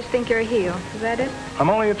own buddies think you're a heel. Is that it?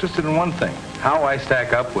 I'm only interested in one thing, how I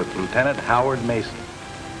stack up with Lieutenant Howard Mason.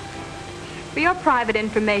 For your private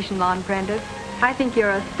information, Lon Prentice, I think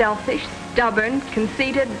you're a selfish, stubborn,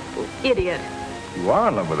 conceited idiot. You are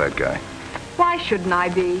in love with that guy. Why shouldn't I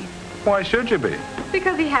be? Why should you be?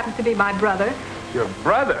 Because he happens to be my brother. Your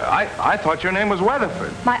brother? I thought your name was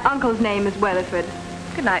Weatherford. My uncle's name is Weatherford.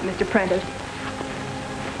 Good night, Mr. Prentice.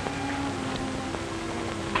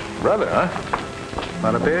 Brother, huh?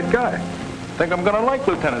 Not a bad guy. Think I'm gonna like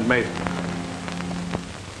Lieutenant Mason.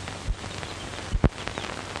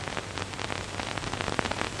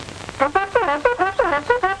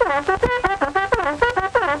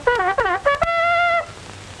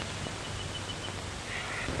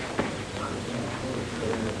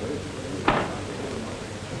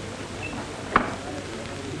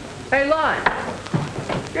 Hey, Lon,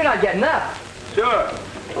 you're not getting up. Sure.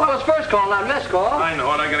 Well, it's first call, not mess call. I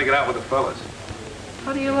know it. I gotta get out with the fellas.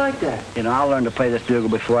 How do you like that? You know, I'll learn to play this bugle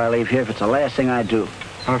before I leave here if it's the last thing I do.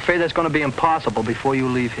 I'm afraid that's going to be impossible before you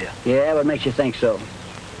leave here. Yeah, what makes you think so?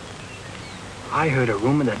 I heard a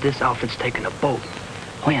rumor that this outfit's taking a boat.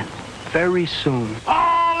 When? Very soon.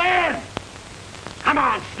 All in! Come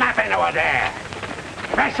on, snap into it there.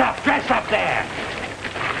 Dress up there.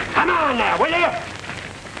 Come on now, will you?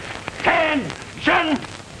 Attention!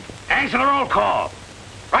 Answer the roll call.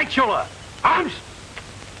 Right shoulder. Arms.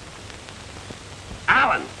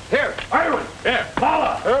 Allen. Here. Irwin. Here.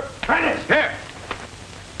 Paula. Here. Prentice. Here.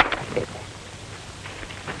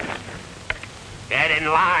 Get in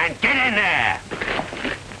line. Get in there.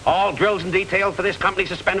 All drills and details for this company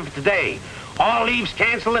suspended for today. All leaves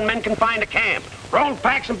canceled and men confined to camp. Roll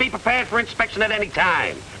packs and be prepared for inspection at any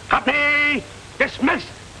time. Company, dismissed.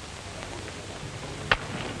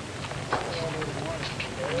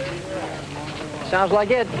 Sounds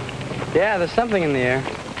like it. Yeah, there's something in the air.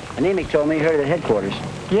 Anemic told me he heard it at headquarters.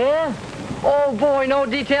 Yeah? Oh, boy, no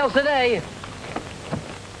details today.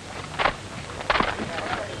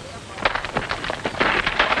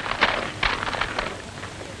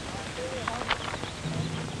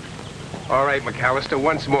 All right, McAllister,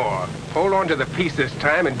 once more. Hold on to the piece this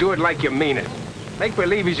time and do it like you mean it. Make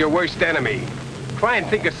believe he's your worst enemy. Try and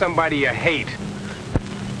think of somebody you hate.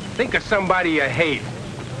 Think of somebody you hate.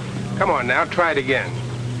 Come on now, try it again.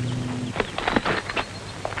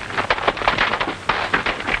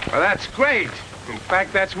 Well, that's great. In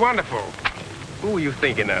fact, that's wonderful. Who were you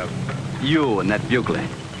thinking of? You and that bugler.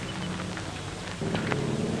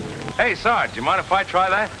 Hey, Sarge, you mind if I try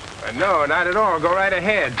that? No, not at all. Go right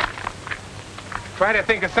ahead. Try to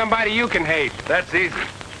think of somebody you can hate. That's easy.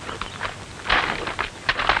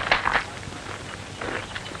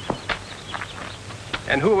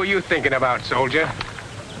 And who were you thinking about, soldier?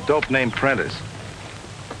 A dope named Prentice.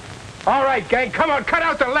 All right, gang, come on, cut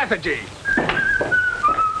out the lethargy.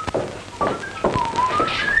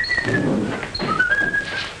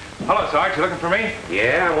 Hello, Sarge. You looking for me?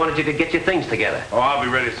 Yeah, I wanted you to get your things together. Oh, I'll be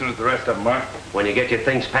ready as soon as the rest of them are. When you get your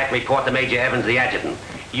things packed, report to Major Evans, the adjutant.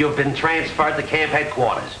 You've been transferred to camp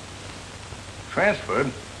headquarters.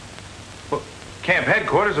 Transferred? Well, camp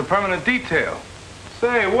headquarters are permanent detail.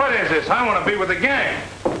 Say, what is this? I want to be with the gang.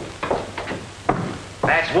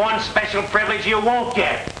 That's one special privilege you won't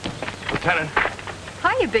get. Lieutenant,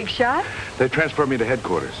 Hiya, big shot. they transferred me to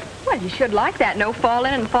headquarters. Well, you should like that. No fall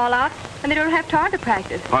in and fall out, and they don't have target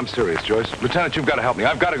practice. I'm serious, Joyce. Lieutenant, you've got to help me.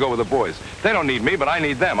 I've got to go with the boys. They don't need me, but I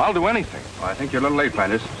need them. I'll do anything. Well, I think you're a little late,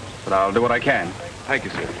 Prentice, but I'll do what I can. Thank you,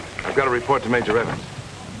 sir. I've got to report to Major Evans.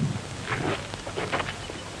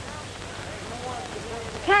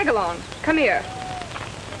 Tag along. Come here.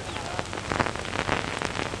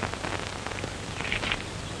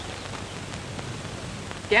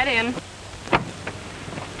 Get in.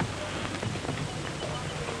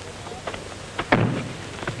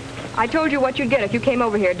 I told you what you'd get if you came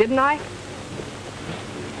over here, didn't I?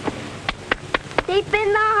 Deep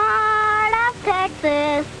in the heart of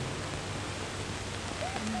Texas.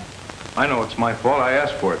 I know it's my fault. I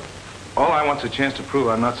asked for it. All I want's a chance to prove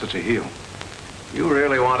I'm not such a heel. You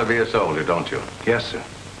really want to be a soldier, don't you? Yes, sir.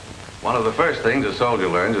 One of the first things a soldier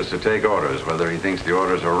learns is to take orders, whether he thinks the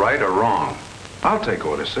orders are right or wrong. I'll take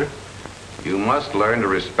orders, sir. You must learn to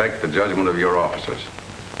respect the judgment of your officers.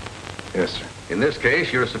 Yes, sir. In this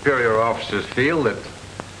case, your superior officers feel that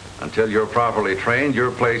until you're properly trained,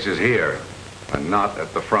 your place is here and not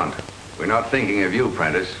at the front. We're not thinking of you,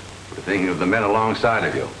 Prentice. We're thinking of the men alongside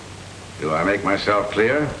of you. Do I make myself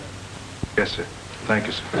clear? Yes, sir. Thank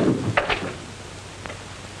you, sir.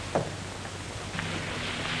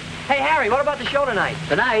 Hey, Harry, what about the show tonight?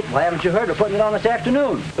 Tonight? Why haven't you heard? We're putting it on this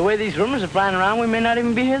afternoon. The way these rumors are flying around, we may not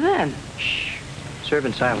even be here then. Shh. Serve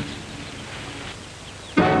in silence.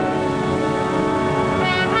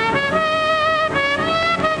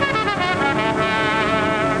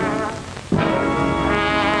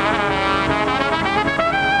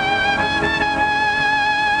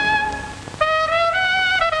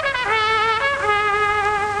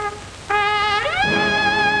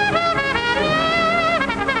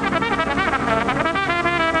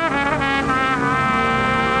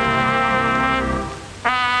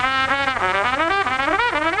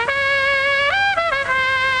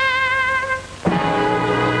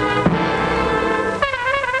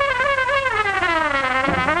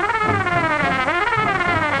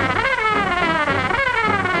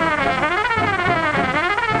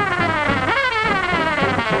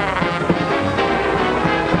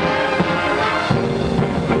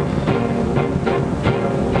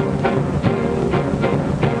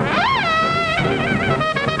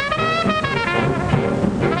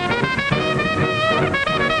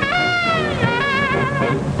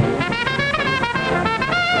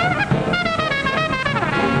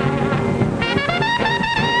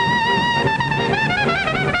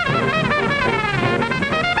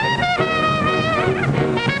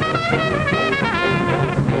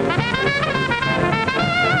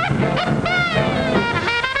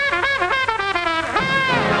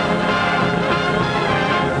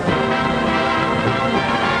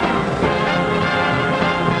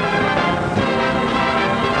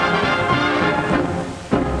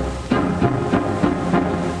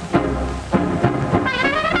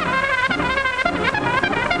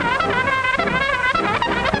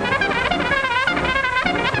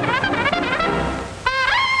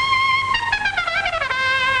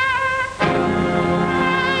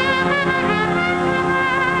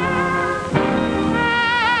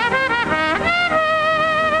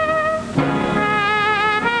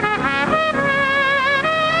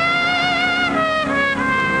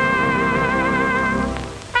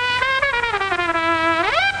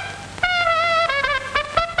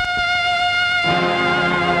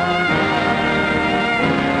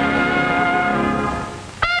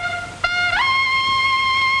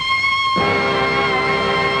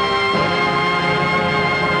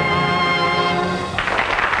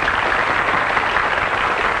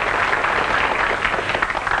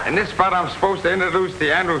 out I'm supposed to introduce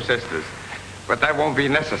the Andrews sisters, but that won't be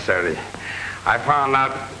necessary. I found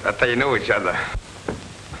out that they knew each other.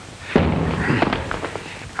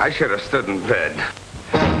 I should have stood in bed.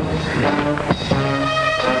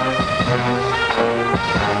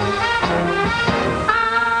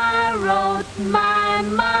 I wrote my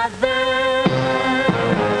mother.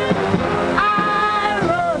 I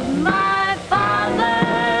wrote my father.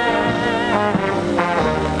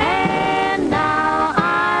 And now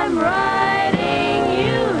I'm writing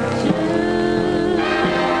you too.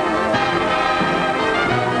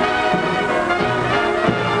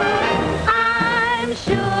 I'm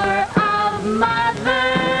sure of mother.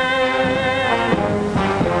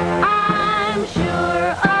 I'm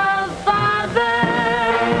sure of father.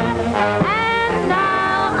 And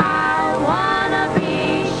now I wanna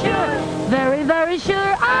be sure, very, very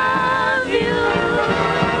sure of you.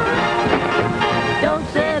 Don't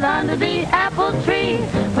sit under the apple tree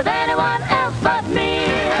with anyone else but me.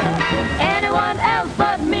 Anyone else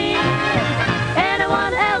but me.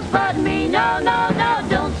 Anyone else but me. No, no, no,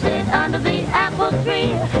 don't sit under the apple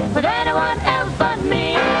tree with anyone else but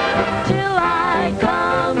me. Till I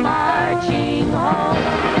come marching home.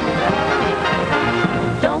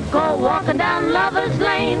 Don't go walking down Lover's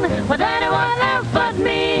Lane with anyone else but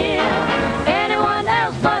me. Anyone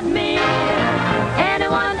else but me.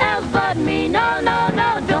 Anyone else but me. No, no,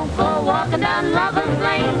 no, don't go walking down Lover's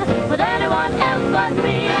Lane with anyone else but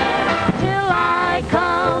me. Till I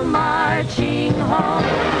come marching home.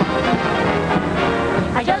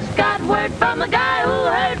 I just got word from the guy who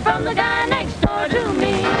heard from the guy next door to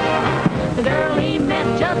me. The girl he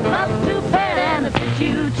met just loves to pet and fits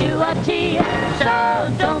you to a T.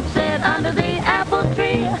 So don't sit under the apple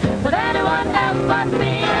tree with anyone else but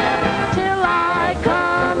me. Till I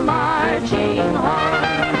come marching home.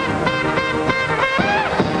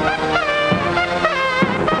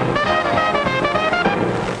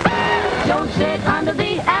 Don't sit under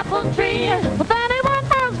the apple tree with anyone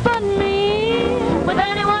else but me. With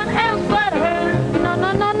anyone else but her. No,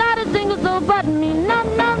 no, no, not a single soul but me. No,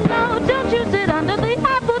 no, no, don't you sit under the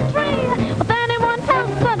apple tree with anyone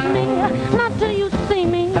else but me. Not till you see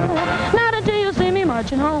me. Not until you see me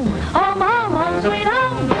marching home. Home, home, home, sweet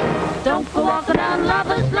home. Don't go walking down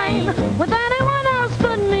Lover's Lane with anyone else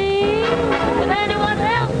but me. With anyone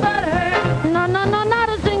else but her. No, no, no, not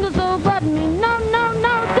a single soul but me. No, no,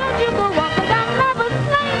 no, don't you go walking down Lover's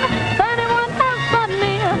Lane with anyone else but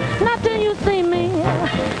me. Not till you see me.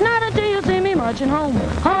 Not until you see me marching home.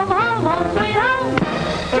 Home, home, home, sweet home.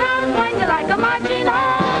 Just when you like a marching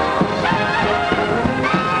home.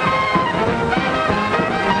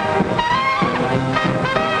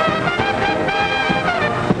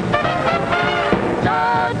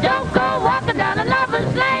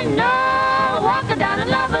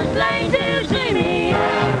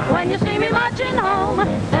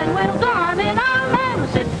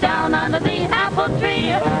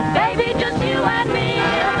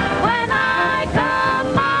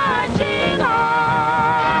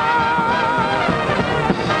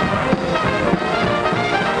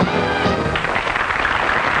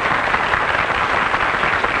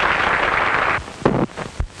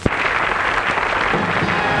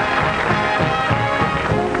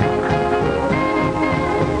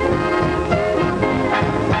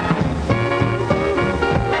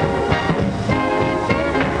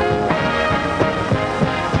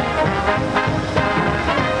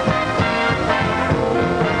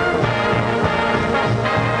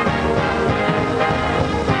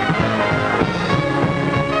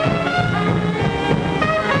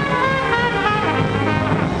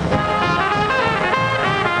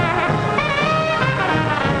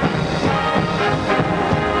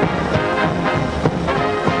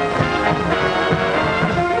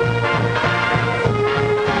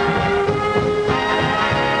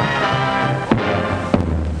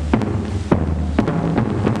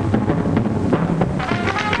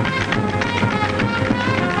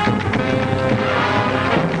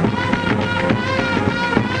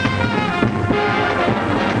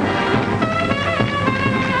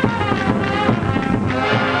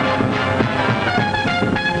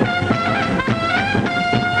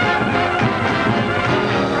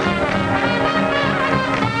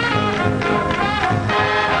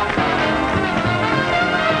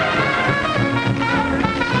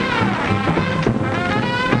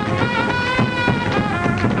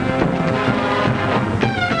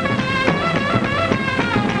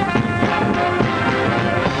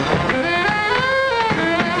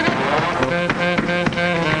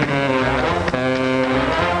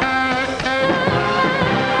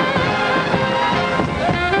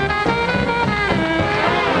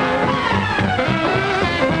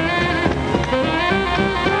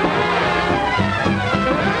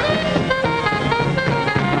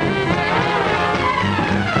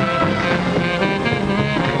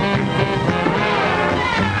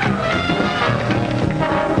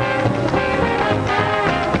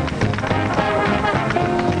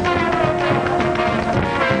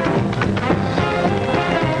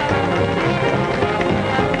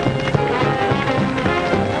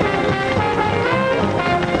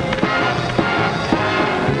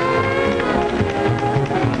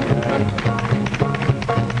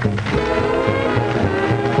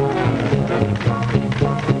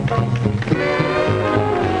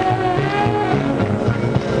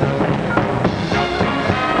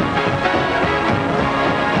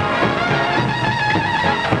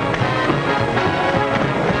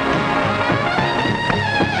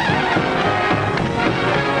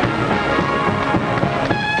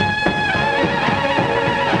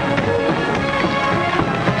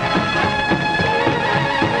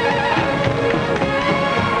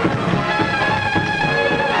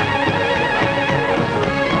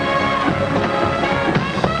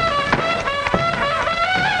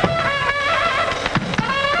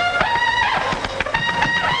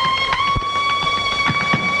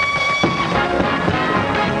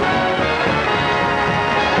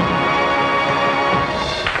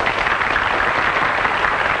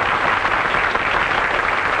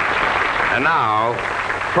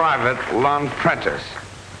 Private Lon Prentice.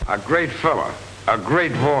 A great fella, a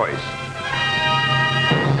great voice.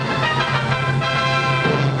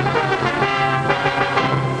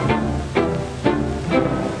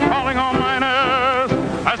 Calling all miners,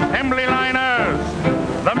 assembly liners,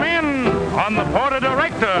 the men on the board of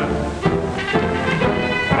directors,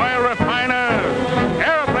 oil refiners,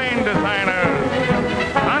 airplane designers,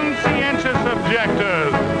 conscientious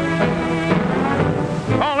objectors.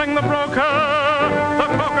 Calling the broker, the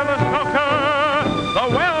cooker, the stoker, the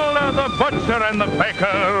welder, the butcher, and the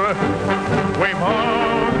baker. We've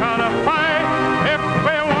all got to fight if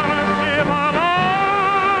we want to live our life.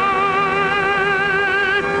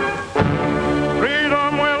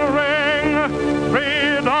 Freedom will ring,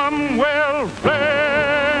 freedom will ring.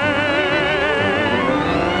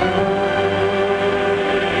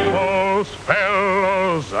 Those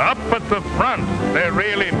fellows up at the front, they're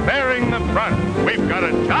really bearing the brunt. We've got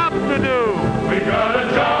a job to do. We've got a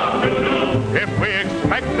job to do. If we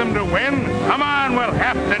expect them to win, come on, we'll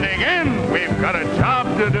have to dig in. We've got a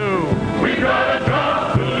job to do. We've got a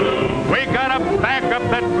job to do. We got to back up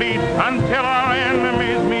that fleet until our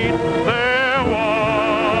enemies meet their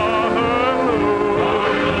Waterloo.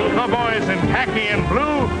 The boys in khaki and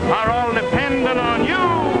blue are all dependent on you.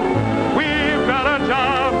 We've got a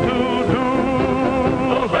job to do.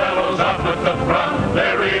 Those fellows up at the front,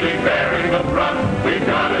 they're really bearing the brunt. We've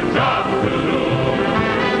got a job to do.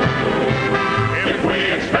 If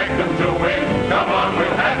we expect them to win, come on,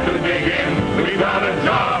 we'll have to dig in. We've got a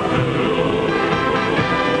job to do.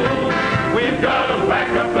 We've got to back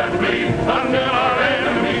up that fleet until our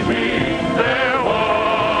enemies meet their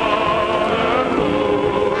Waterloo.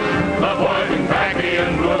 The boys in khaki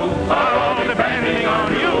and blue are all depending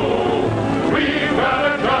on you. We've got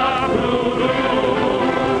a job to do.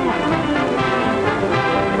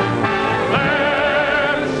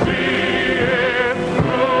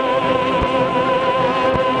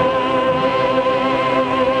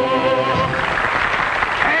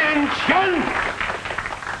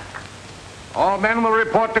 All men will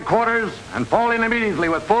report to quarters and fall in immediately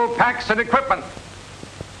with full packs and equipment.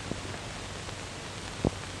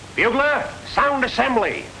 Bugler, sound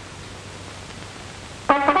assembly.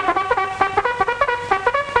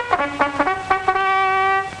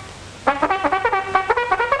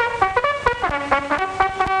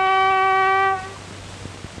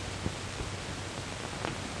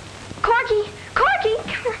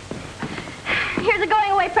 Here's a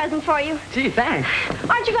going-away present for you. Gee, thanks.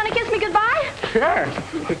 Aren't you going to kiss me goodbye? Sure.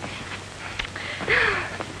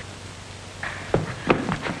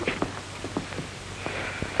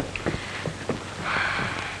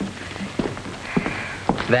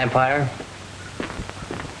 Vampire?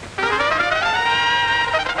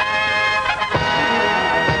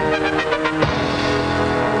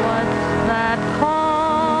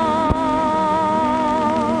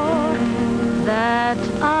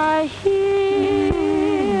 I hear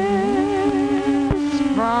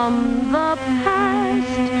from the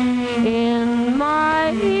past in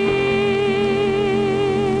my ear.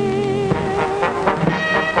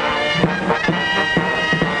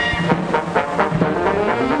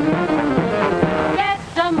 Get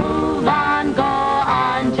a move on, go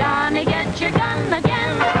on, Johnny, get your gun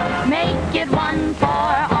again. Make it one for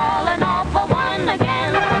all and all for one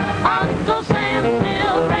again. Uncle Sam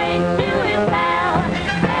still prays to his pal,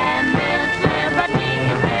 and Miss Liberty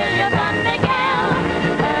is still your Sunday gal.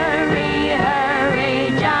 Hurry,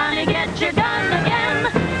 hurry, Johnny, get your gun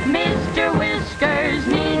again. Mr. Whiskers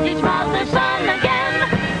needs his mother's son again.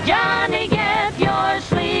 Johnny, get your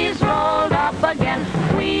sleeves rolled up again.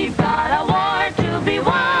 We've got a war to be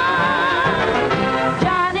won.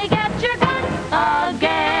 Johnny, get your gun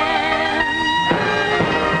again.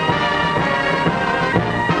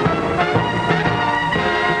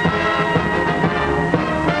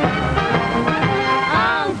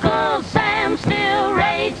 Uncle Sam still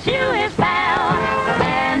rates you his pal,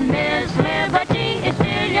 and Miss Liberty is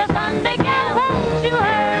still your Sunday gal. Won't you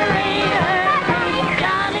hurry, hurry,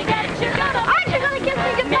 Johnny, get your gun. Aren't you going to kiss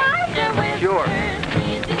me goodbye? Sure.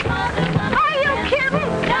 Are you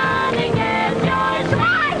kidding? Johnny, get your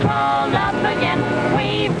sleeves rolled up again.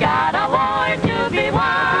 We've got a war to be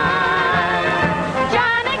won.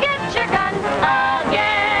 Johnny, get your gun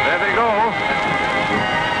again. There they go.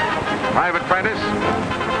 Private Prentice,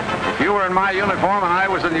 if you were in my uniform and I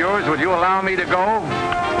was in yours, would you allow me to go?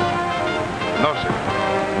 No, sir.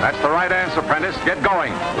 That's the right answer, Prentice. Get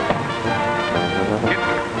going.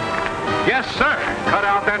 Yes, sir. Cut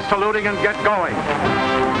out that saluting and get going.